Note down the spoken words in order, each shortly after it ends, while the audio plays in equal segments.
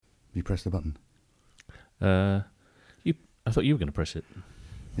You press the button. I thought you were going to press it.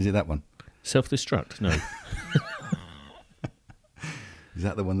 Is it that one? Self-destruct? No. Is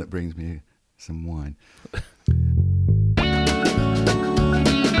that the one that brings me some wine?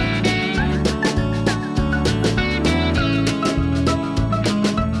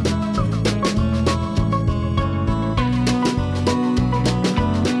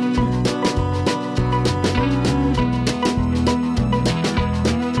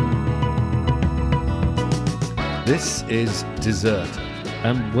 This is Deserter.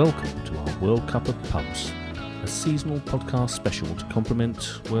 And welcome to our World Cup of Pubs, a seasonal podcast special to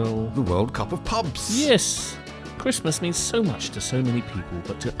complement, well... The World Cup of Pubs. Yes! Christmas means so much to so many people,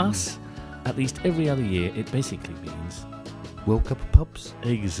 but to us, at least every other year, it basically means... World Cup of Pubs?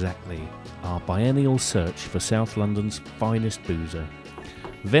 Exactly. Our biennial search for South London's finest boozer.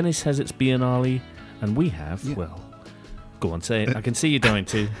 Venice has its Biennale, and we have, well... Go on, say it. I can see you dying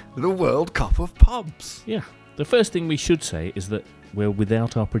to. The World Cup of Pubs. Yeah. The first thing we should say is that we're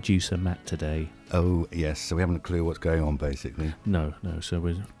without our producer, Matt, today. Oh, yes. So we haven't a clue what's going on, basically. No. So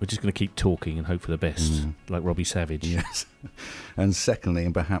we're just going to keep talking and hope for the best, like Robbie Savage. Yes. And secondly,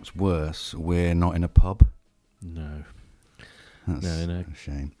 and perhaps worse, we're not in a pub. No. That's No. a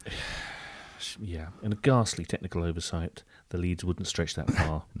shame. Yeah. In a ghastly technical oversight, the leads wouldn't stretch that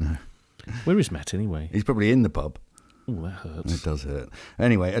far. No. Where is Matt, anyway? He's probably in the pub. Oh, that hurts. It does hurt.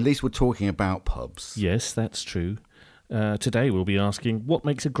 Anyway, at least we're talking about pubs. Yes, that's true. Today we'll be asking, what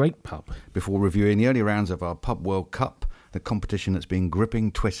makes a great pub? Before reviewing the early rounds of our Pub World Cup, the competition that's been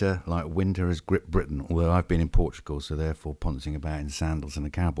gripping Twitter like winter has gripped Britain, although I've been in Portugal, so therefore poncing about in sandals and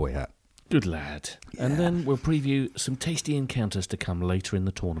a cowboy hat. Good lad. Yeah. And then we'll preview some tasty encounters to come later in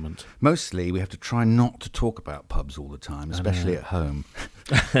the tournament. Mostly we have to try not to talk about pubs all the time, especially at home.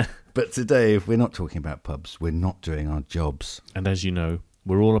 But today, if we're not talking about pubs, we're not doing our jobs. And as you know,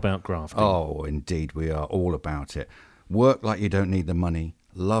 we're all about grafting. Oh, indeed, we are all about it. Work like you don't need the money,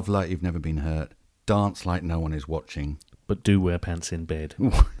 love like you've never been hurt, dance like no one is watching. But do wear pants in bed.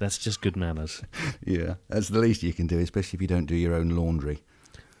 That's just good manners. Yeah, that's the least you can do, especially if you don't do your own laundry.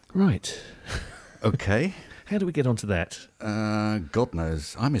 Right. Okay. How do we get onto that? God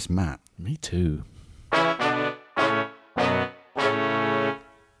knows. I miss Matt. Me too.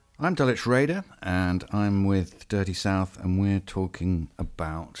 I'm Dulwich Raider, and I'm with Dirty South, and we're talking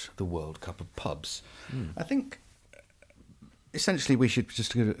about the World Cup of Pubs. I think, essentially, we should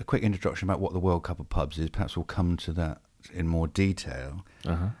just give a quick introduction about what the World Cup of Pubs is. Perhaps we'll come to that in more detail.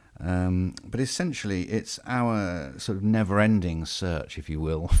 But essentially, it's our sort of never-ending search, if you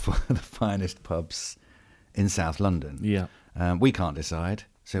will, for the finest pubs in South London. Yeah. We can't decide,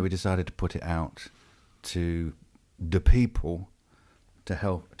 so we decided to put it out to the people to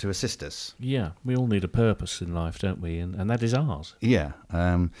help, to assist us. Yeah, we all need a purpose in life, don't we? And that is ours. Yeah.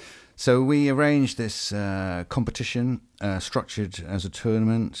 So we arranged this competition structured as a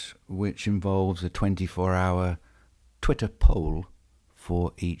tournament, which involves a 24-hour Twitter poll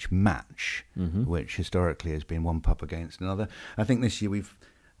for each match, which historically has been one pub against another. I think this year we've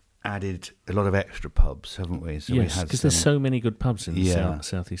added a lot of extra pubs, haven't we? So yes, because there's so many good pubs in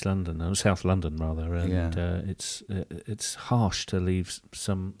South London, and it's harsh to leave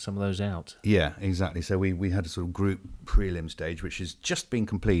some of those out. Yeah, exactly. So we had a sort of group prelim stage, which has just been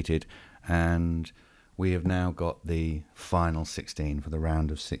completed, and we have now got the final 16 for the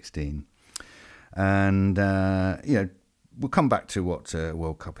round of 16. And we'll come back to what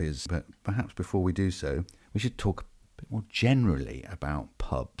World Cup is, but perhaps before we do so, we should talk a bit more generally about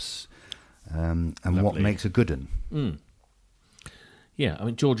pubs and what makes a good one. Yeah, I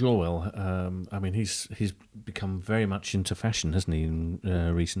mean, George Orwell, he's become very much into fashion, hasn't he, in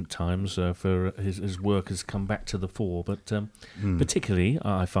recent times, for his work has come back to the fore, but particularly,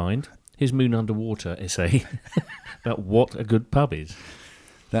 I find, his Moon Underwater essay about what a good pub is.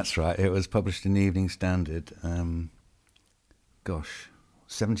 That's right, it was published in the Evening Standard,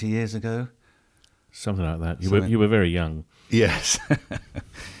 70 years ago? Something like that. You were very young. Yes.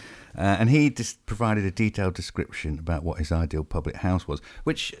 And he just provided a detailed description about what his ideal public house was,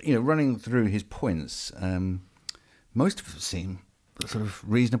 which, running through his points, most of them seem sort of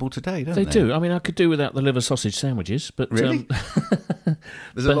reasonable today, don't they? They do. I mean, I could do without the liver sausage sandwiches, but... Really?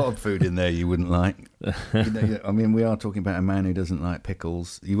 There's a lot of food in there you wouldn't like. We are talking about a man who doesn't like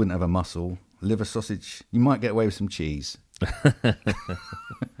pickles. You wouldn't have a mussel. Liver sausage, you might get away with some cheese.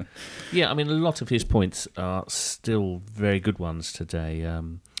 Yeah, I mean, a lot of his points are still very good ones today.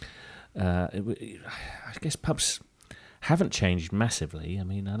 I guess pubs haven't changed massively. I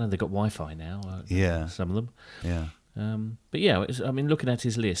mean, I know they've got Wi-Fi now. Some of them. Yeah. But yeah, looking at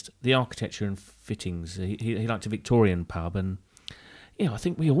his list, the architecture and fittings, he liked a Victorian pub, and I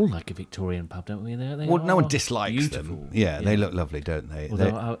think we all like a Victorian pub, don't we? They Well, no are one dislikes beautiful. them. Yeah, they look lovely, don't they?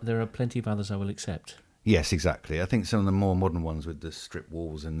 Although there are plenty of others I will accept. Yes, exactly. I think some of the more modern ones with the strip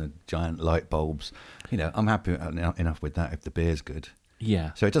walls and the giant light bulbs, I'm happy enough with that if the beer's good.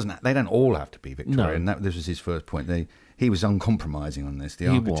 Yeah. So they don't all have to be Victorian. No. This was his first point. He was uncompromising on this. The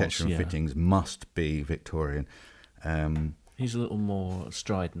architecture and fittings must be Victorian. He's a little more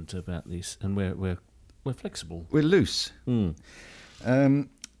strident about this, and we're flexible. We're loose. Mm.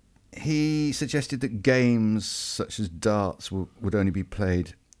 He suggested that games such as darts would only be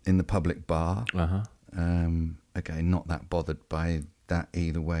played in the public bar. Uh-huh. Again, not that bothered by that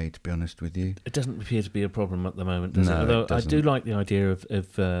either way, to be honest with you. It doesn't appear to be a problem at the moment, does it? No, Although it doesn't. I do like the idea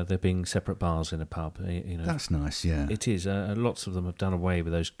of there being separate bars in a pub. That's nice, yeah. It is. Lots of them have done away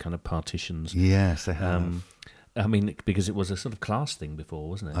with those kind of partitions. Yes, they have. I mean, because it was a sort of class thing before,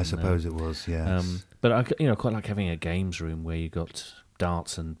 wasn't it? I suppose it was, yes. But I quite like having a games room where you got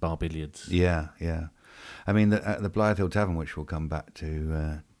darts and bar billiards. Yeah. I mean, at the Blythe Hill Tavern, which we'll come back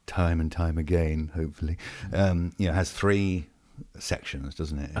to time and time again, hopefully, has 3 sections,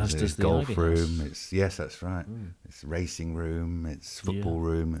 doesn't it? As does the golf Ivy room. House. Yes, that's right. It's racing room. It's football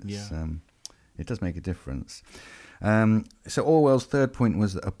room. It does make a difference. So Orwell's third point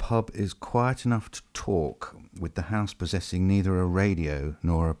was that a pub is quiet enough to talk, with the house possessing neither a radio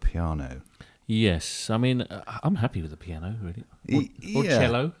nor a piano. Yes, I mean, I'm happy with the piano, really. Or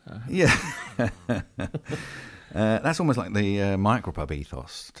cello. Yeah. That's almost like the micropub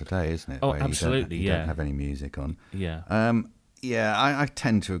ethos today, isn't it? Oh, where absolutely, you don't have any music on. Yeah. I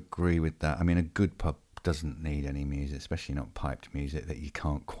tend to agree with that. I mean, a good pub doesn't need any music, especially not piped music that you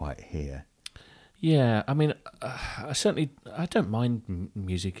can't quite hear. Yeah, I mean, I don't mind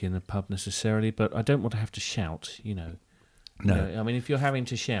music in a pub necessarily, but I don't want to have to shout, No. I mean, if you're having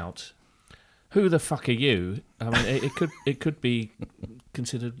to shout, who the fuck are you? I mean, it could be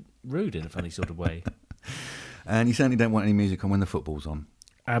considered rude in a funny sort of way. And you certainly don't want any music on when the football's on.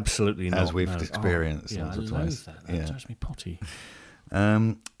 Absolutely not. As we've experienced once or twice. That drives me potty.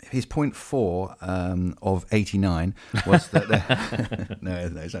 His point 4 of 89 was that no,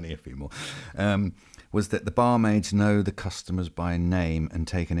 there's only a few more. Was that the barmaids know the customers by name and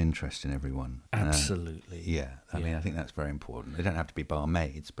take an interest in everyone. Absolutely. I mean, I think that's very important. They don't have to be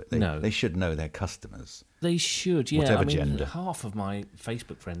barmaids, but they should know their customers. They should, yeah. Whatever I mean, gender. Half of my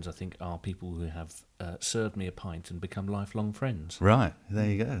Facebook friends, I think, are people who have served me a pint and become lifelong friends. Right, there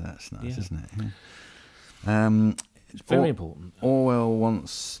you go. That's nice, isn't it? Yeah. It's very important. Orwell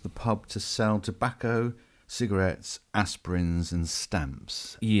wants the pub to sell tobacco, cigarettes, aspirins and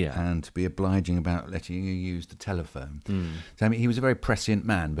stamps. Yeah. And to be obliging about letting you use the telephone. Mm. So, I mean, he was a very prescient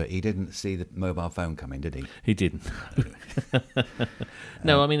man, but he didn't see the mobile phone coming, did he? He didn't.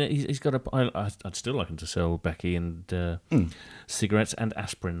 No, I mean, he's got I'd still like him to sell baccy and cigarettes and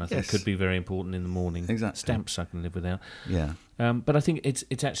aspirin. I think could be very important in the morning. Exactly. Stamps I can live without. Yeah. But I think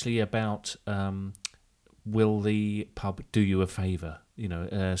it's actually about... will the pub do you a favour?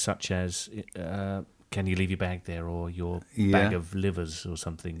 Such as can you leave your bag there, or your bag of livers or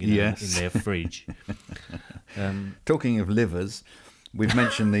something in their fridge? Talking of livers, we've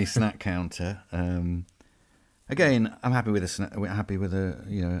mentioned the snack counter. Again, I'm happy with We're happy with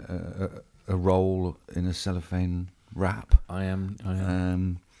a roll in a cellophane wrap. I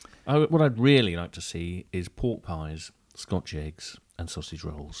am. What I'd really like to see is pork pies, Scotch eggs, and sausage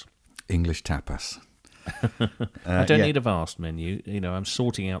rolls. English tapas. I don't need a vast menu. I'm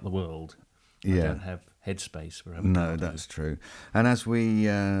sorting out the world. I don't have headspace for having. No, that's true. And as we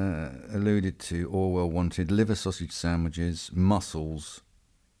alluded to, Orwell wanted liver sausage sandwiches, mussels,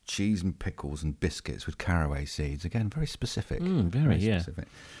 cheese and pickles, and biscuits with caraway seeds. Again, very specific. Very specific.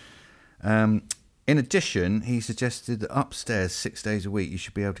 In addition, he suggested that upstairs 6 days a week you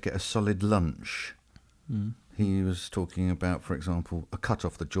should be able to get a solid lunch. He was talking about, for example, a cut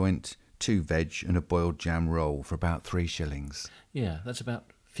off the joint, 2 veg and a boiled jam roll for about 3 shillings. Yeah, that's about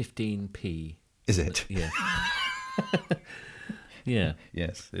 15p. Is it? Yeah. Yeah.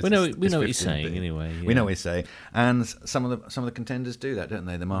 Yes. We know what he's saying anyway. Yeah. We know what he's saying. And some of the contenders do that, don't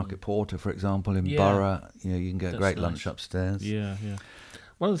they? The Market Porter, for example, in Borough, you can get a great lunch upstairs. Yeah.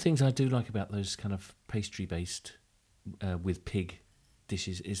 One of the things I do like about those kind of pastry-based with pig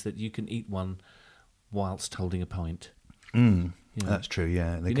dishes is that you can eat one whilst holding a pint. That's true,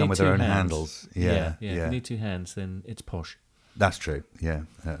 yeah. They come with their own handles. Yeah. If you need 2 hands, then it's posh. That's true, yeah.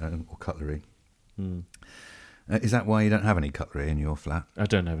 Or cutlery. Is that why you don't have any cutlery in your flat? I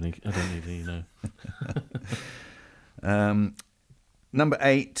don't need any, no. Number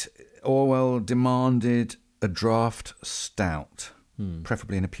 8, Orwell demanded a draft stout,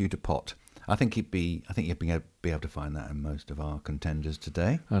 preferably in a pewter pot. I think you'd be able to find that in most of our contenders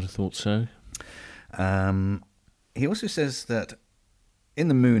today. I'd have thought so. He also says that in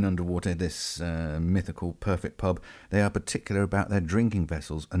the Moon Underwater, this mythical perfect pub, they are particular about their drinking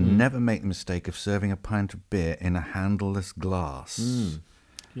vessels and never make the mistake of serving a pint of beer in a handleless glass.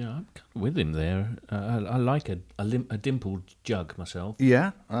 Yeah, I'm kind of with him there. I like a dimpled jug myself.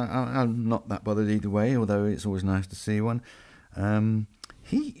 Yeah, I'm not that bothered either way, although it's always nice to see one.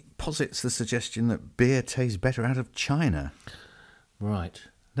 He posits the suggestion that beer tastes better out of China. Right.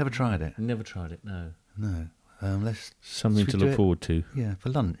 Never tried it. Never tried it, no. No. Something to look forward to. Yeah, for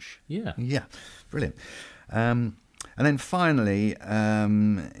lunch. Yeah. Yeah, brilliant. And then finally,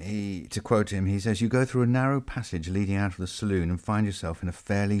 to quote him, he says, "You go through a narrow passage leading out of the saloon and find yourself in a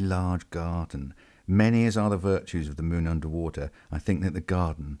fairly large garden. Many as are the virtues of the Moon Underwater, I think that the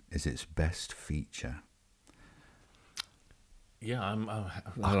garden is its best feature." Yeah, I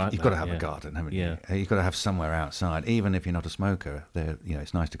like You've that, got to have a garden, haven't you? You've got to have somewhere outside. Even if you're not a smoker,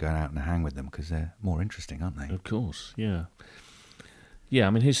 it's nice to go out and hang with them because they're more interesting, aren't they? Of course, yeah. Yeah, I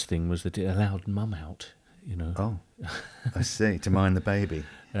mean, his thing was that it allowed Mum out, Oh, I see. To mind the baby.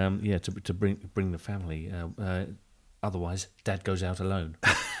 To bring the family. Otherwise, Dad goes out alone.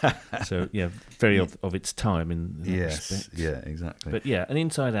 So, yeah, very of its time in that respect. Yeah, exactly. But, yeah, an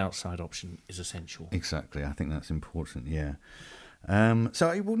inside-outside option is essential. Exactly. I think that's important, yeah. So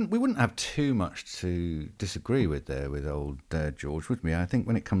we wouldn't have too much to disagree with there with old George, would we? I think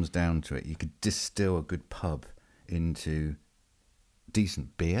when it comes down to it, you could distill a good pub into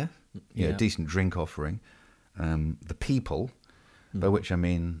decent beer, decent drink offering, the people, by which I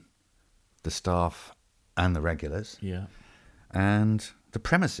mean the staff and the regulars, and the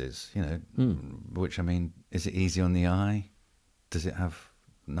premises, which I mean, is it easy on the eye? Does it have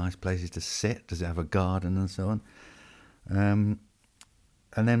nice places to sit? Does it have a garden and so on?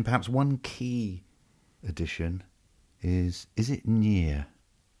 And then perhaps one key addition is it near?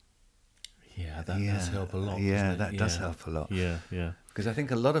 Yeah, that does help a lot. Yeah, that does help a lot. Yeah, yeah. Because I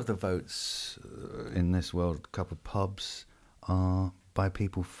think a lot of the votes in this World Cup of Pubs are by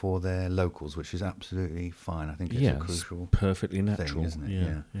people for their locals, which is absolutely fine. I think it's a crucial, perfectly natural, thing, isn't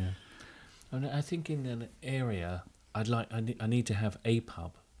it? Yeah. And I think in an area, I need to have a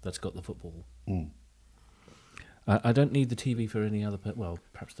pub that's got the football. I don't need the TV for any other, well,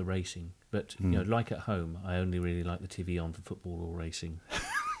 perhaps the racing, but like at home, I only really like the TV on for football or racing.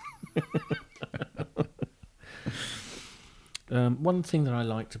 One thing that I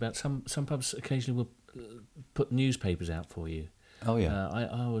liked about some pubs occasionally will put newspapers out for you. Oh yeah, I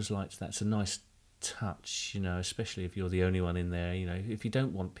always liked that. It's a nice touch, especially if you're the only one in there. If you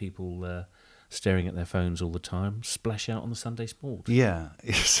don't want people staring at their phones all the time, splash out on the Sunday Sport. Yeah,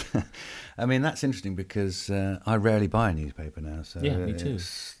 I mean that's interesting because I rarely buy a newspaper now. So yeah, me too.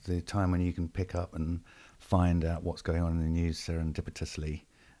 It's the time when you can pick up and find out what's going on in the news serendipitously,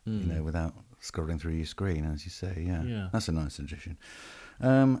 without scrolling through your screen, as you say. Yeah. That's a nice addition.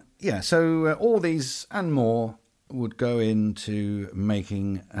 So all these and more would go into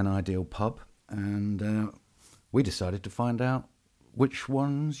making an ideal pub, and we decided to find out which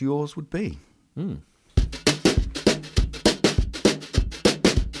ones yours would be.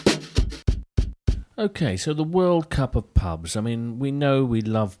 Okay, so the World Cup of Pubs. I mean, we know we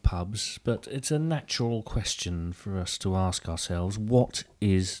love pubs, but it's a natural question for us to ask ourselves, what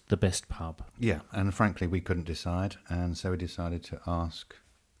is the best pub? Yeah, and frankly, we couldn't decide, and so we decided to ask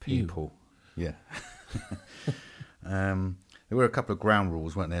people. Yeah. There were a couple of ground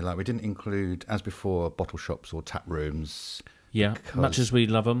rules, weren't there? Like we didn't include, as before, bottle shops or tap rooms. Yeah, much as we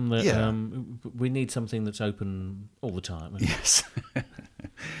love them, we need something that's open all the time. Yes.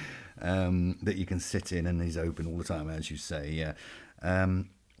 That you can sit in and is open all the time, as you say. Yeah.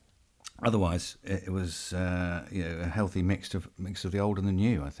 Otherwise, it was a healthy mix of the old and the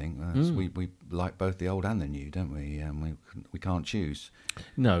new. I think we like both the old and the new, don't we? We can't choose.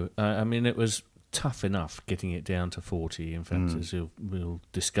 No, I mean it was tough enough getting it down to 40. In fact, as we'll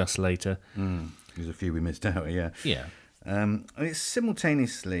discuss later, there's a few we missed out. Yeah. Yeah. It's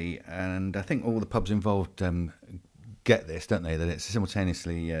simultaneously, and I think all the pubs involved get this, don't they? That it's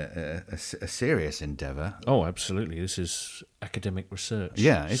simultaneously a serious endeavour. Oh, absolutely. This is academic research.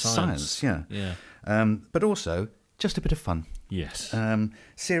 Yeah, it's science. Yeah. But also just a bit of fun. Yes.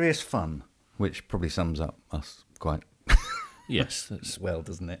 Serious fun, which probably sums up us quite. Yes, that's well,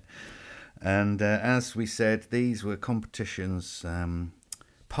 doesn't it? And as we said, these were competitions,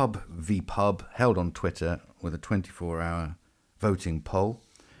 pub v pub, held on Twitter with a 24-hour voting poll.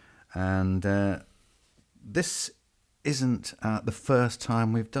 And this isn't the first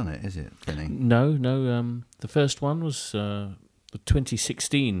time we've done it, is it, Vinny? No. The first one was the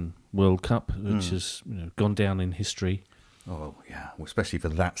 2016 World Cup, which has gone down in history. Oh, yeah, well, especially for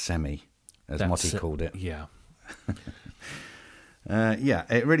that semi, as Motti called it. Yeah. Yeah,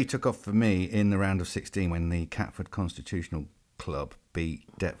 it really took off for me in the round of 16 when the Catford Constitutional Club beat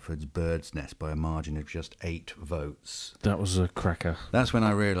Deptford's Bird's Nest by a margin of just 8 votes. That was a cracker. That's when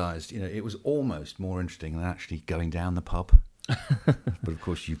I realised, it was almost more interesting than actually going down the pub. But of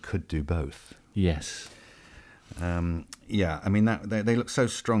course, you could do both. Yes. Yeah, I mean, they look so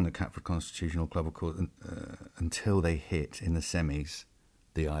strong, the Catford Constitutional Club, of course, until they hit in the semis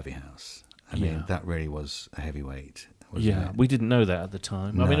the Ivy House. I mean, that really was a heavyweight. Yeah, it? We didn't know that at the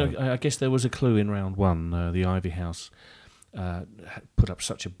time. No. I mean, I guess there was a clue in round one. The Ivy House put up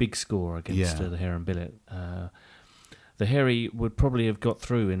such a big score against the Hare and Billet. The Hairy would probably have got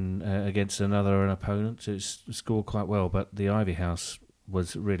through in against an opponent. It scored quite well, but the Ivy House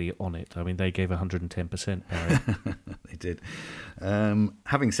was really on it. I mean, they gave 110%, Barry. They did.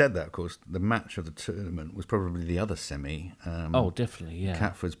 Having said that, of course, the match of the tournament was probably the other semi. Definitely, yeah.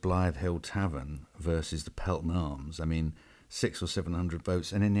 Catford's Blythe Hill Tavern versus the Pelton Arms. I mean, 600 or 700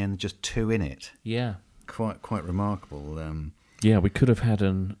 votes, and in the end, just 2 in it. Yeah. Quite remarkable. Yeah, we could have had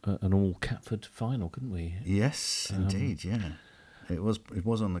an all Catford final, couldn't we? Yes, indeed. Yeah, it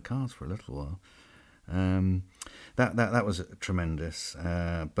was on the cards for a little while. That was tremendous.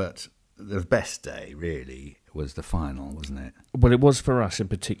 But the best day really was the final, wasn't it? Well, it was for us in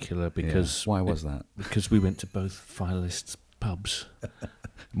particular because why was that? Because we went to both finalists' pubs.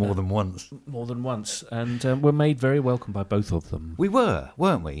 More than once. More than once, and were made very welcome by both of them. We were,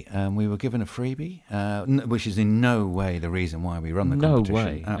 weren't we? We were given a freebie, which is in no way the reason why we run the competition. No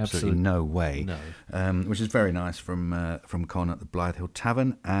way. Absolutely no way. No. Which is very nice from Con at the Blythe Hill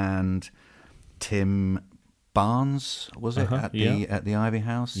Tavern and Tim Barnes, was it, at the Ivy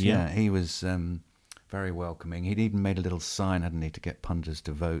House? Yeah. He was very welcoming. He'd even made a little sign, hadn't he, to get punters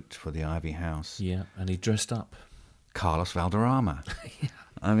to vote for the Ivy House. Yeah, and he dressed up. Carlos Valderrama.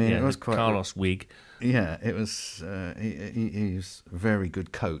 I mean, it was quite... Carlos wig. Yeah, it was... he's a very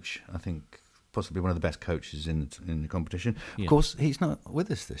good coach. I think possibly one of the best coaches in the competition. Yeah. Of course, he's not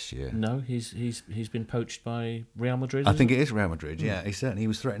with us this year. No, he's been poached by Real Madrid. I think it is Real Madrid, yeah. He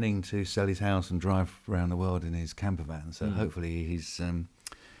was threatening to sell his house and drive around the world in his camper van. So hopefully he's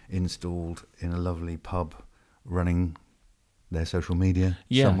installed in a lovely pub running their social media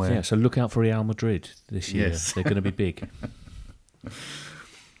somewhere. Yeah, so look out for Real Madrid this year. Yes. They're going to be big.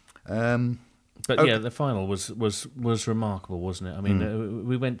 The final was remarkable, wasn't it? I mean,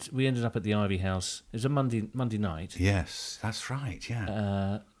 we ended up at the Ivy House. It was a Monday night. Yes, that's right.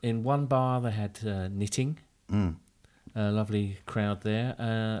 Yeah. In one bar they had knitting, a lovely crowd there.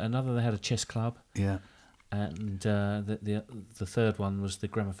 Another they had a chess club. Yeah. And the third one was the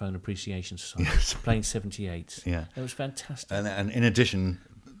Gramophone Appreciation Society, playing 78s. Yeah, it was fantastic. And in addition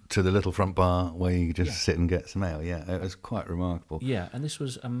to the little front bar where you could just sit and get some ale, it was quite remarkable. Yeah, and this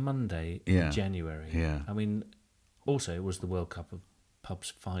was a Monday in January. Yeah, I mean, also it was the World Cup of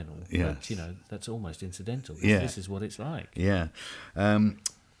Pubs final. Yes. But that's almost incidental. Yeah, this is what it's like. Yeah.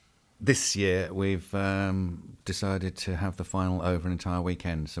 This year we've decided to have the final over an entire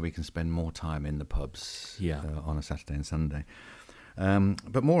weekend so we can spend more time in the pubs on a Saturday and Sunday.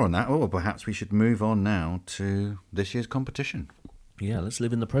 But more on that, or perhaps we should move on now to this year's competition. Yeah, let's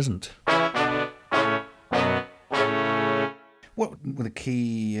live in the present. What were the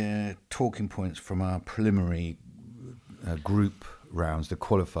key talking points from our preliminary group rounds, the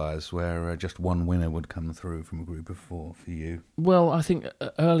qualifiers, where just one winner would come through from a group of 4 for you? Well, I think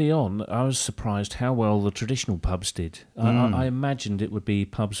early on I was surprised how well the traditional pubs did. I imagined it would be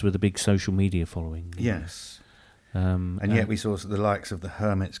pubs with a big social media following. Yes. And yet we saw the likes of the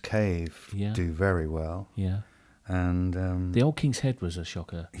Hermit's Cave do very well. Yeah. And the Old King's Head was a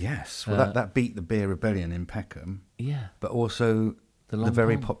shocker. Yes. Well, that beat the Beer Rebellion in Peckham. Yeah. But also the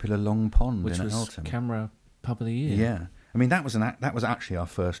very popular Long Pond which in was Eltham. Camera Pub of the Year. Yeah. I mean, that was actually our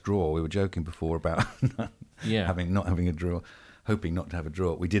first draw. We were joking before about not having a draw, hoping not to have a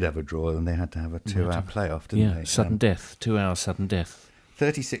draw. We did have a draw, and they had to have a 2-hour playoff, didn't they? Yeah, sudden death, 2-hour sudden death.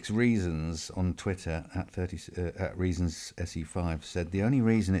 36 Reasons on Twitter at Reasons SE5 said the only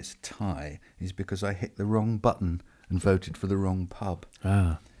reason it's a tie is because I hit the wrong button and voted for the wrong pub.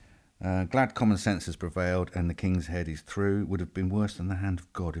 Glad common sense has prevailed and the King's Head is through. Would have been worse than the Hand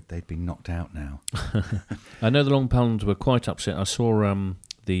of God if they'd been knocked out now. I know the Long Pond were quite upset. I saw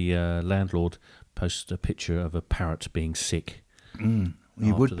the landlord post a picture of a parrot being sick. You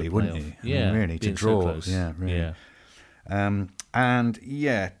would be, wouldn't you? Yeah, I mean, really, to draws. So yeah, really. Yeah. And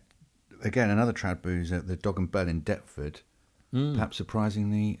again, another trad boozer, the Dog and Bell in Deptford, perhaps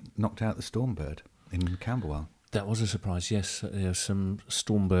surprisingly knocked out the Stormbird in Camberwell. That was a surprise, yes. Some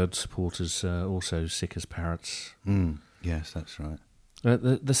Stormbird supporters also sick as parrots. Yes, that's right.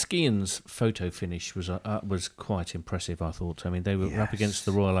 The Skians' photo finish was quite impressive, I thought. I mean, they were up against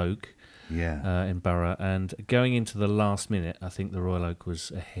the Royal Oak in Borough, and going into the last minute, I think the Royal Oak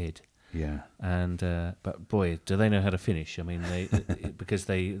was ahead. Yeah. And but boy, do they know how to finish? I mean, because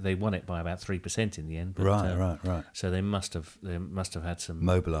they won it by about 3% in the end. But, Right. So they must have had some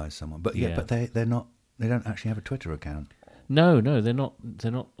Mobilise someone, but but they're not. They don't actually have a Twitter account. No, they're not.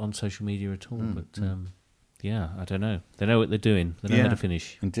 They're not on social media at all. But I don't know. They know what they're doing. They know how to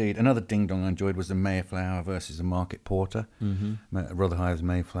finish. Indeed. Another ding dong I enjoyed was the Mayflower versus the Market Porter. Rotherhithe's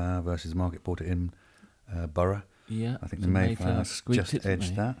Mayflower versus Market Porter in Borough. Yeah, I think the Mayflower just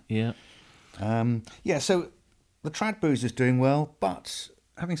edged that. Yeah. So the Trad Boozer's doing well, but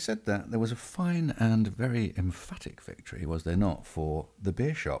having said that, there was a fine and very emphatic victory, was there not, for the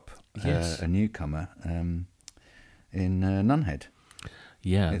Beer Shop, a newcomer in Nunhead.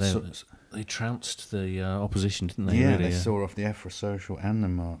 Yeah, they trounced the opposition, didn't they? Yeah, really? they saw off the Effra Social and the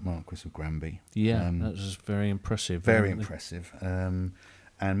Marquis of Granby. Yeah, that was very impressive. Very impressive, and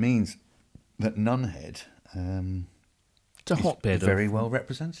means that Nunhead... it's a hotbed. Very well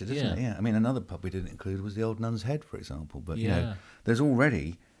represented, isn't it? Yeah. I mean, another pub we didn't include was the Old Nun's Head, for example. But, there's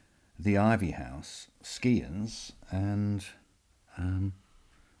already the Ivy House, Skians, and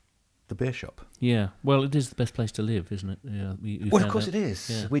the Beer Shop. Yeah. Well, it is the best place to live, isn't it? Yeah. Well, of course it is.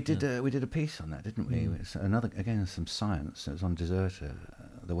 Yeah, we did a piece on that, didn't we? It's some science. It was on Deserter,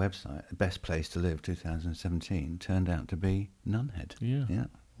 the website. Best place to live, 2017, turned out to be Nunhead. Yeah. Yeah.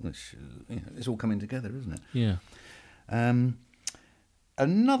 Which it's all coming together, isn't it? Yeah.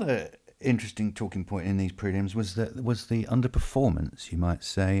 Another interesting talking point in these prelims was the underperformance, you might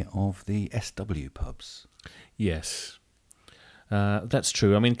say, of the SW pubs. Yes, that's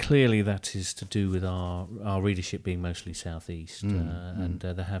true. I mean, clearly that is to do with our readership being mostly southeast, and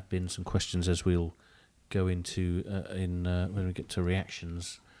there have been some questions, as we'll go into when we get to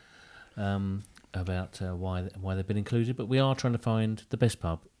reactions, about why they've been included. But we are trying to find the best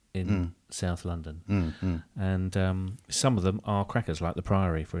pub in South London, and some of them are crackers, like the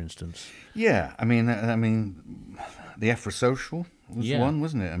Priory, for instance. Yeah, I mean, the Effra Social was one,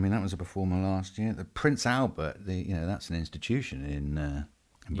 wasn't it? I mean, that was a performer last year. The Prince Albert, that's an institution in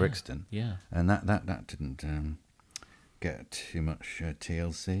Brixton. Yeah, and that didn't get too much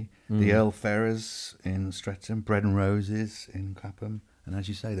TLC. The Earl Ferrers in Streatham, Bread and Roses in Clapham, and as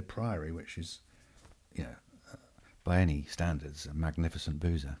you say, the Priory, which is, by any standards, a magnificent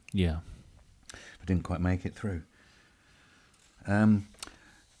boozer. Yeah. But didn't quite make it through. As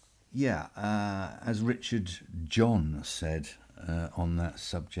Richard John said on that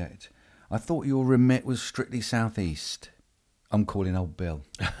subject, I thought your remit was strictly southeast. I'm calling old Bill.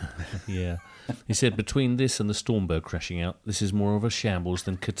 Yeah. He said, between this and the Stormbird crashing out, this is more of a shambles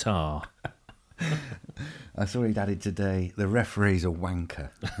than Qatar. I saw he'd added today, the referee's a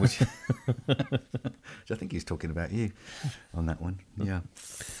wanker, which I think he's talking about you on that one. Yeah.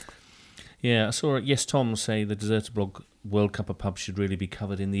 Yeah, I saw Yes Tom say the Deserter blog World Cup of Pubs should really be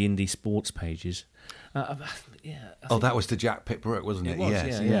covered in the indie sports pages. That was to Jack Pickbrook, wasn't it? It was,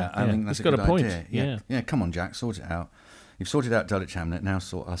 yes, I think that's a good point. idea. Yeah, come on, Jack, sort it out. You've sorted out Dulwich Hamlet, now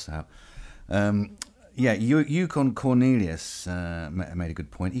sort us out. Yukon Cornelius made a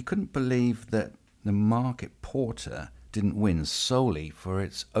good point. He couldn't believe that the Market Porter didn't win solely for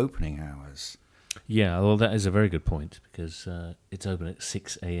its opening hours. Yeah, well, that is a very good point, because it's open at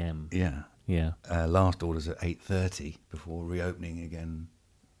 6 a.m. Yeah. Last orders at 8:30 before reopening again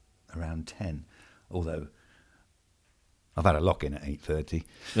around 10. Although I've had a lock-in at 8:30.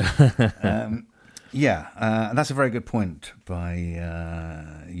 That's a very good point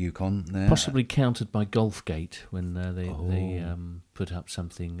by Yukon there. Possibly countered by Golfgate when they put up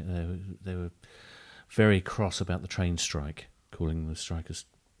something. They were very cross about the train strike, calling the strikers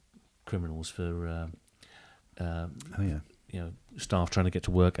criminals for staff trying to get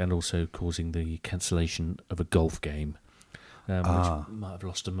to work, and also causing the cancellation of a golf game, which might have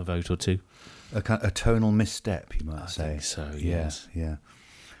lost them a vote or two. A tonal misstep, you might say. I think so, yes. Yeah.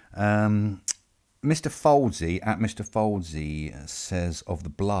 Mr. Foldsey says of the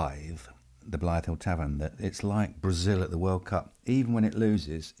Blythe Hill Tavern, that it's like Brazil at the World Cup. Even when it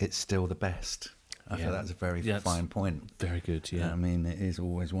loses, it's still the best. I thought that's a very fine point. Very good, yeah. I mean, it is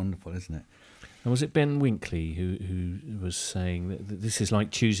always wonderful, isn't it? And was it Ben Winkley who was saying that this is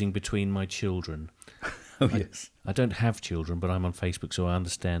like choosing between my children? Oh, yes. I don't have children, but I'm on Facebook, so I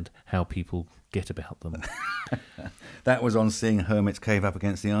understand how people get about them. That was on seeing Hermit's Cave up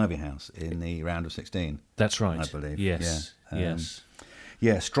against the Ivy House in the round of 16. That's right. I believe. Yes, yes.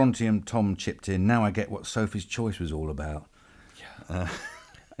 Yeah, Strontium Tom chipped in. Now I get what Sophie's Choice was all about. Yeah.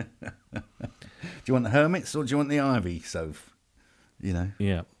 Do you want the Hermits or do you want the Ivy, Soph? You know.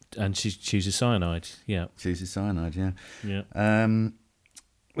 Yeah, and she chooses Cyanide. Yeah. Chooses Cyanide, yeah. Yeah.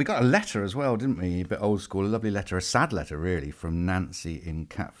 We got a letter as well, didn't we? A bit old school, a lovely letter, a sad letter really, from Nancy in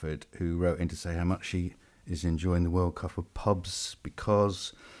Catford, who wrote in to say how much she is enjoying the World Cup of Pubs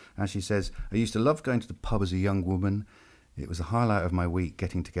because, as she says, I used to love going to the pub as a young woman. It was the highlight of my week,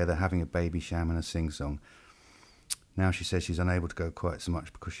 getting together, having a baby sham and a sing-song. Now she says she's unable to go quite so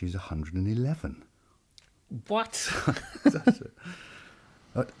much because she's 111. What?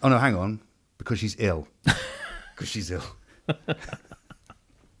 Oh, no, hang on. Because she's ill. Because she's ill.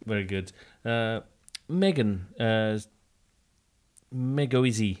 Very good. Megan,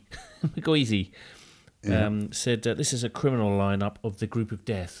 Megoeasy, said, this is a criminal lineup of the Group of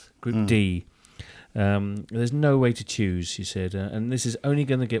Death, Group D. There's no way to choose, she said, and this is only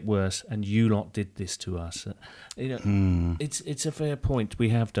going to get worse, and you lot did this to us. It's a fair point. We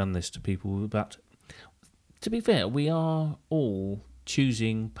have done this to people, but to be fair, we are all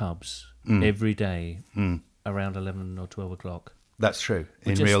choosing pubs every day around 11 or 12 o'clock. That's true,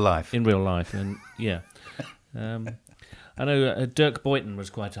 real life. In real life, and yeah. I know Dirk Boyton was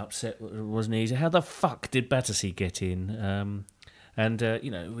quite upset, wasn't he? He said, how the fuck did Battersea get in? And,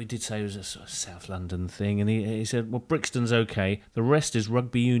 we did say it was a sort of South London thing, and he said, well, Brixton's okay, the rest is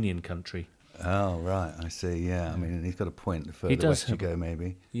rugby union country. Oh, right, I see, yeah. I mean, he's got a point, the further west you go,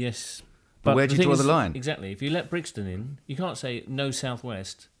 maybe. Yes. But where do you draw the line? Exactly, if you let Brixton in, you can't say no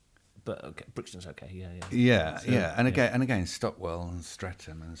southwest, but okay, Brixton's okay, yeah. Yeah, and again, Stockwell and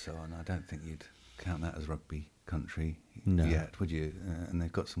Streatham and so on, I don't think you'd count that as rugby country yet, would you? And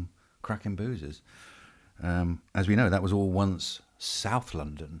they've got some cracking boozers. As we know, that was all once South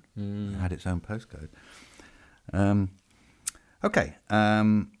London. It had its own postcode. Okay,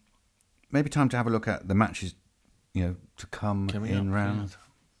 maybe time to have a look at the matches, to come in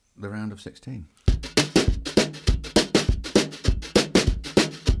the round of 16.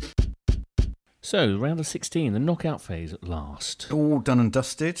 So, round of 16, the knockout phase at last. All done and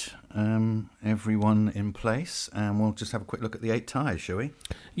dusted, everyone in place, and we'll just have a quick look at the 8 ties, shall we?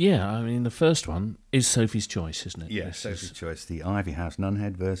 Yeah, I mean, the first one is Sophie's Choice, isn't it? Yeah, Sophie's Choice, the Ivy House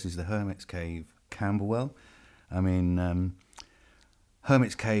Nunhead versus the Hermit's Cave Camberwell. I mean,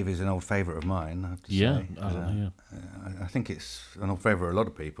 Hermit's Cave is an old favourite of mine, I have to say. I think it's an old favourite of a lot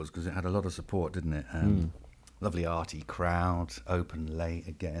of people's because it had a lot of support, didn't it? Lovely arty crowd, open late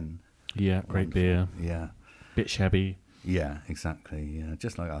again. Yeah, great beer. Yeah. Bit shabby. Yeah, exactly. Yeah,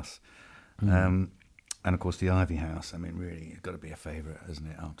 just like us. And of course, the Ivy House. I mean, really, it's got to be a favourite, hasn't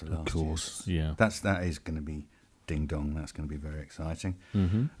it? After last Of course, year's. yeah. That is going to be ding dong. That's going to be very exciting.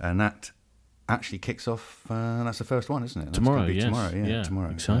 Mm-hmm. And that actually kicks off. That's the first one, isn't it? That's tomorrow. Yes. Tomorrow. Yeah.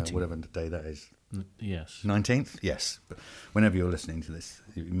 Tomorrow. Exciting. Whatever day that is. Yes. 19th. Yes. But whenever you're listening to this,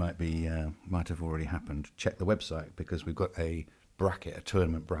 it might have already happened. Check the website because we've got a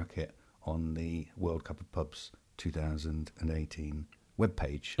tournament bracket on the World Cup of Pubs 2018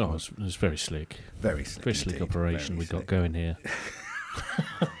 webpage. Oh, it's very slick. Very slick. Very slick operation we've got going here.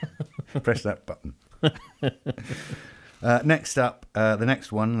 Press that button. Next up, the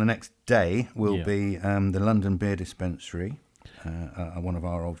next day will be the London Beer Dispensary, one of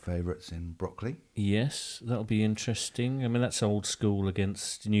our old favourites in Brockley. Yes, that'll be interesting. I mean, that's old school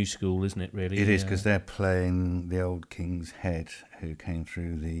against new school, isn't it, really? It is, because they're playing the old King's Head, who came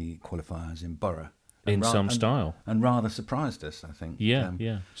through the qualifiers in Borough. In some style. And rather surprised us, I think.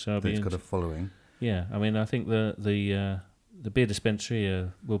 Yeah. So it's got a following. Yeah, I mean, I think the beer dispensary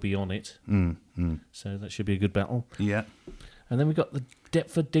will be on it. So that should be a good battle. Yeah. And then we've got the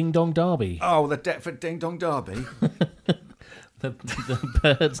Deptford Ding Dong Derby. Oh, the Deptford Ding Dong Derby. the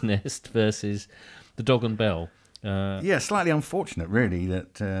Bird's Nest versus the Dog and Bell. Slightly unfortunate, really,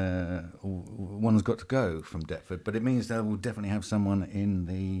 that one's got to go from Deptford, but it means they will definitely have someone in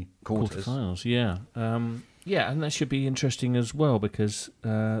the quarterfinals. Yeah, and that should be interesting as well because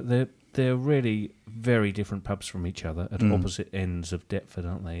they're really very different pubs from each other at opposite ends of Deptford,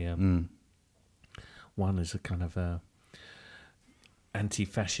 aren't they? One is a kind of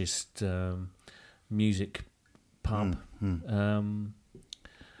anti-fascist music pub.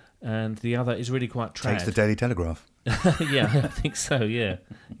 And the other is really quite trad. Takes the Daily Telegraph. Yeah, I think so, yeah.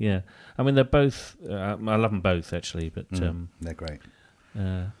 I mean, they're both... I love them both, actually, but... they're great.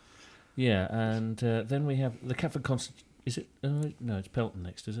 And then we have the Catford Constant... Is it... no, it's Pelton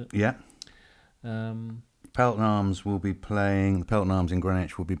next, is it? Yeah. Pelton Arms will be playing... The Pelton Arms in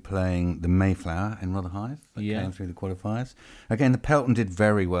Greenwich will be playing the Mayflower in Rotherhithe. That came through the qualifiers. Again, the Pelton did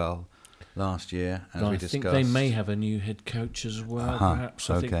very well last year, as I we discussed. think they may have a new head coach as well, perhaps.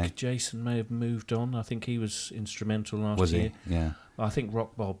 I okay. think Jason may have moved on. I think he was instrumental last Was year. he? Yeah. I think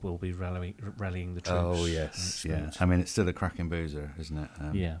Rock Bob will be rallying the troops. Oh, yes. Yeah. I mean, it's still a cracking boozer, isn't it?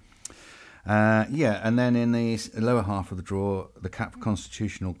 Yeah. And then in the lower half of the draw, the Cap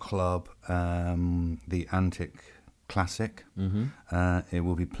Constitutional Club, the Antic Classic, it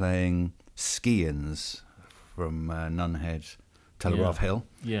will be playing Skians from Nunhead, Telegraph Hill,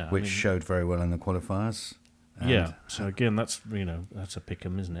 which showed very well in the qualifiers. Yeah, so again, that's a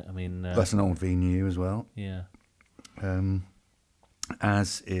pick-em, isn't it? I mean, that's an old venue as well. Yeah.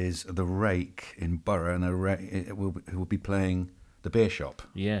 As is the Rake in Borough, and it will be playing the Beer Shop.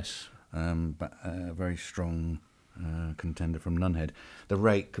 Yes. But a very strong contender from Nunhead. The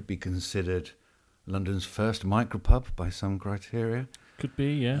Rake could be considered London's first micropub by some criteria. Could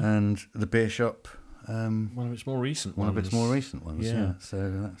be, yeah. And the Beer Shop, one of its more recent ones. Yeah.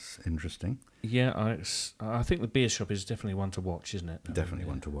 So that's interesting. Yeah, I think the Beer Shop is definitely one to watch, isn't it? Definitely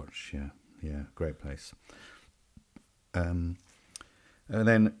one to watch. Yeah, great place. And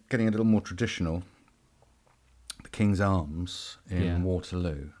then getting a little more traditional, the King's Arms in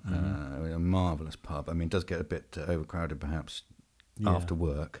Waterloo, a marvellous pub. I mean, it does get a bit overcrowded perhaps after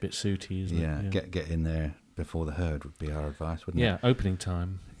work. A bit sooty, isn't it? Yeah, get in there before the herd would be our advice, wouldn't it? Yeah, opening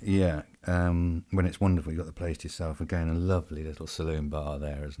time. Yeah, when it's wonderful, you've got the place to yourself. Again, a lovely little saloon bar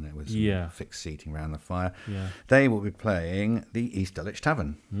there, isn't it, with some fixed seating around the fire. Yeah. They will be playing the East Dulwich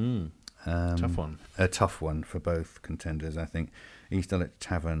Tavern. Tough one. A tough one for both contenders, I think. East Dulwich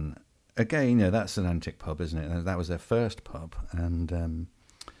Tavern, again, that's an antic pub, isn't it? That was their first pub, and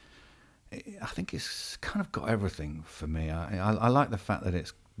I think it's kind of got everything for me. I like the fact that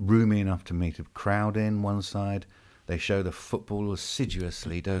it's roomy enough to meet a crowd in one side. They show the football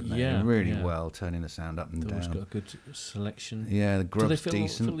acidiously, don't they? Yeah, really well, turning the sound up and down. They've always got a good selection. Yeah, the grub's decent. Do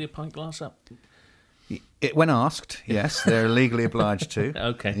they fill your pint glass up? When asked, yes, they're legally obliged to.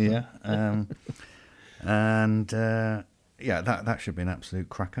 Okay. Yeah. That should be an absolute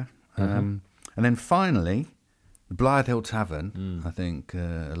cracker. And then finally, the Blythe Hill Tavern. I think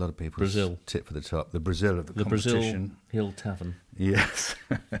a lot of people tip for the top. The Brazil of the competition. Brazil Hill Tavern. Yes.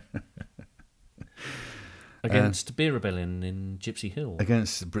 Against Beer Rebellion in Gypsy Hill.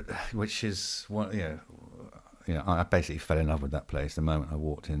 Which is what, I basically fell in love with that place the moment I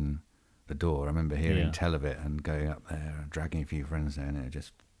walked in the door. I remember hearing tell of it and going up there and dragging a few friends there, and it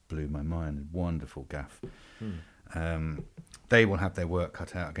just blew my mind. Wonderful gaff. They will have their work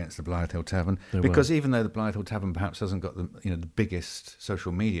cut out against the Blythe Hill Tavern because even though the Blythe Hill Tavern perhaps hasn't got the biggest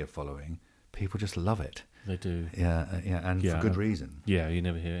social media following, people just love it. They do. Yeah, and for good reason. Yeah, you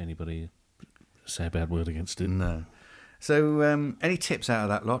never hear anybody say a bad word against it. No. So, any tips out of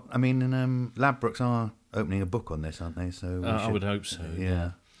that lot? I mean, Ladbrokes are opening a book on this, aren't they? So I would hope so.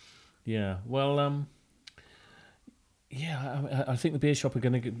 Yeah. Yeah. Well, I think the Beer Shop are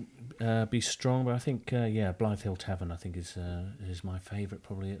going to be strong, but I think Blythe Hill Tavern I think is my favourite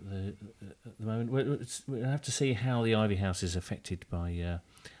probably at the moment. We'll have to see how the Ivy House is affected by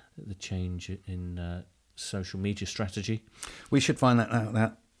the change in social media strategy. We should find that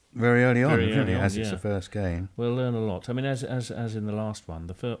out very early on, really, as it's the first game. We'll learn a lot. I mean, as in the last one,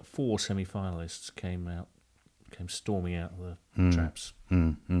 the four semi-finalists came storming out of the traps.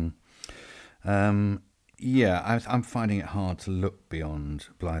 I'm finding it hard to look beyond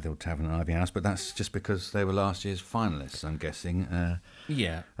Blythe Hill Tavern and Ivy House, but that's just because they were last year's finalists, I'm guessing. I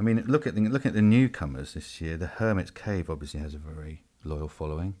mean, look at the newcomers this year. The Hermit's Cave obviously has a very loyal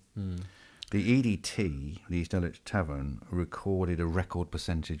following. The EDT, the East Dulwich Tavern, recorded a record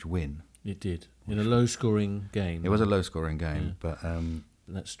percentage win. It did in a low-scoring game. It was a low-scoring game, but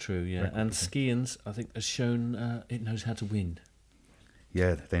that's true. Yeah, and Skians, I think, has shown it knows how to win.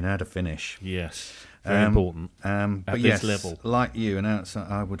 Yeah, they know how to finish. Yes, very important. But this level, like you,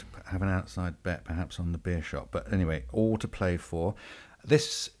 I would have an outside bet perhaps on the Beer Shop. But anyway, all to play for.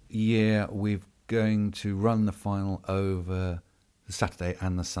 This year we're going to run the final over the Saturday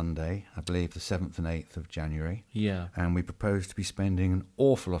and the Sunday, I believe the 7th and 8th of January. Yeah. And we propose to be spending an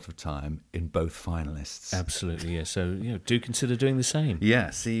awful lot of time in both finalists. Absolutely, yeah. So, do consider doing the same.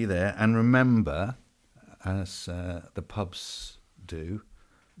 Yeah, see you there. And remember, as the pubs do,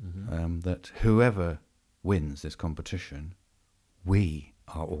 that whoever wins this competition, we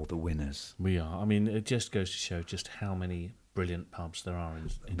are all the winners. We are. I mean, it just goes to show just how many brilliant pubs there are in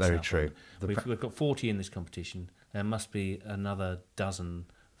Very Southwark. True. We've got 40 in this competition. There must be another dozen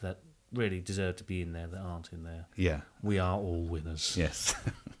that really deserve to be in there that aren't in there. Yeah. We are all winners. Yes.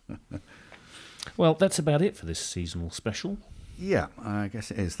 Well, that's about it for this seasonal special. Yeah, I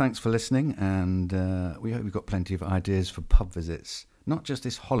guess it is. Thanks for listening, and we hope you've got plenty of ideas for pub visits not just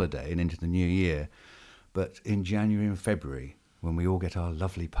this holiday and into the new year, but in January and February, when we all get our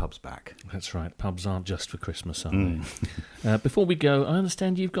lovely pubs back. That's right. Pubs aren't just for Christmas, are they? Before we go, I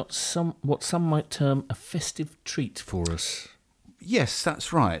understand you've got what some might term a festive treat for us. Yes,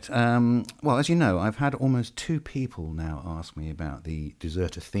 that's right. Well, as you know, I've had almost 2 people now ask me about the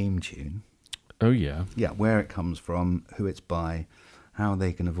Deserter theme tune. Oh, yeah? Yeah, where it comes from, who it's by, how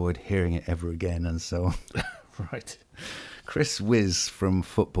they can avoid hearing it ever again, and so on. Right. Chris Wiz from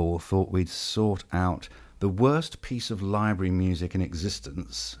Football thought we'd sort out the worst piece of library music in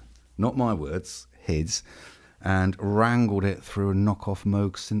existence, not my words, his, and wrangled it through a knockoff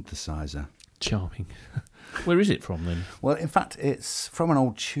Moog synthesizer. Charming. Where is it from, then? Well, in fact, it's from an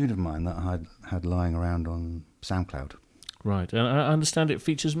old tune of mine that I had lying around on SoundCloud. Right, and I understand it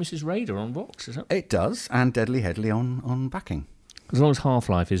features Mrs. Raider on Vox, is that? It does, and Deadly Headley on backing. As long as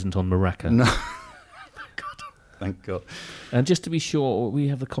Half-Life isn't on Maraca. No. Thank God. And just to be sure, we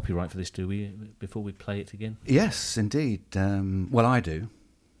have the copyright for this, do we, before we play it again? Yes, indeed. Well, I do.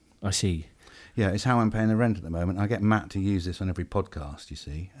 I see. Yeah, it's how I'm paying the rent at the moment. I get Matt to use this on every podcast, you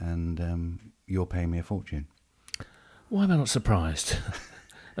see, and you're paying me a fortune. Why am I not surprised?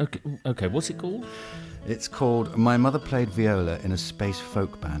 Okay, what's it called? It's called My Mother Played Viola in a Space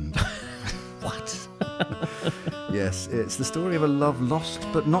Folk Band. What? Yes, it's the story of a love lost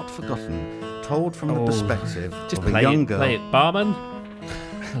but not forgotten, told from the perspective just of a young girl. Play it, barman.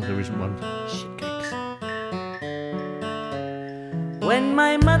 Oh, there isn't one. Shit cakes. When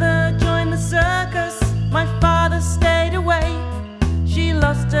my mother joined the circus, my father stayed away. She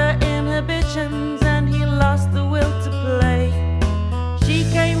lost her inhibitions and he lost the will to play. She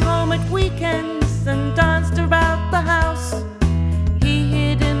came home at weekends and danced about the house. He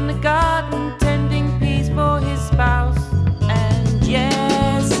hid in the garden tending peas for his spouse. And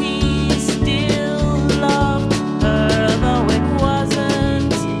yes, he still loved her, though it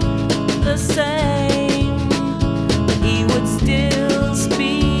wasn't the same. He would still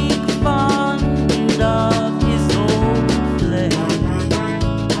speak fond of his old flame.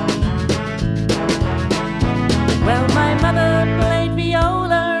 Well, my mother played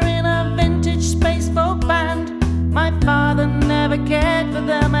viola in a vintage space folk band. My father never cared for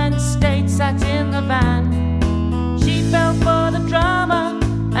them and stayed sat in the van. She fell for the drama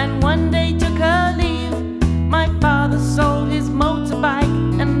and one day took her leave. My father sold his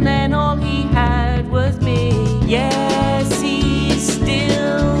motorbike and then all he had was me. Yes, he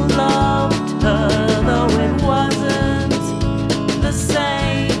still loved her, though it wasn't the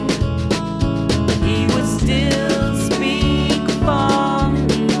same. He would still speak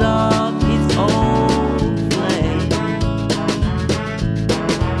fond of his old flame.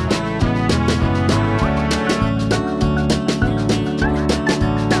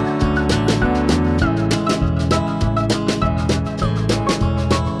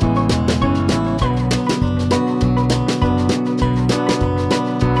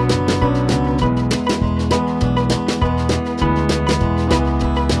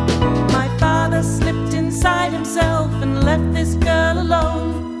 My father slipped inside himself and left this girl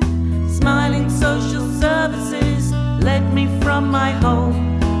alone. Smiling social services led me from my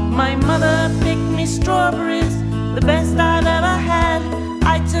home. My mother picked me strawberries, the best I've ever had.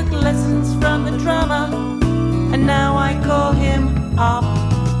 I took lessons from the drummer, and now I call him Pop.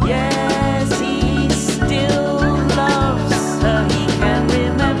 Yes, he still loves her. He can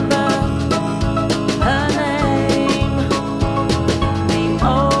remember her name. The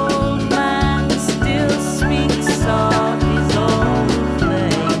old man still speaks of his old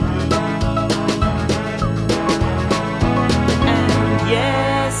flame. And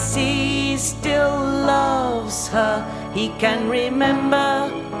yes, he still loves her. He can remember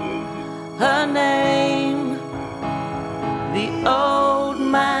her name. The old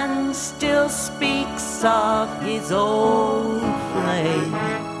man still speaks of his old flame.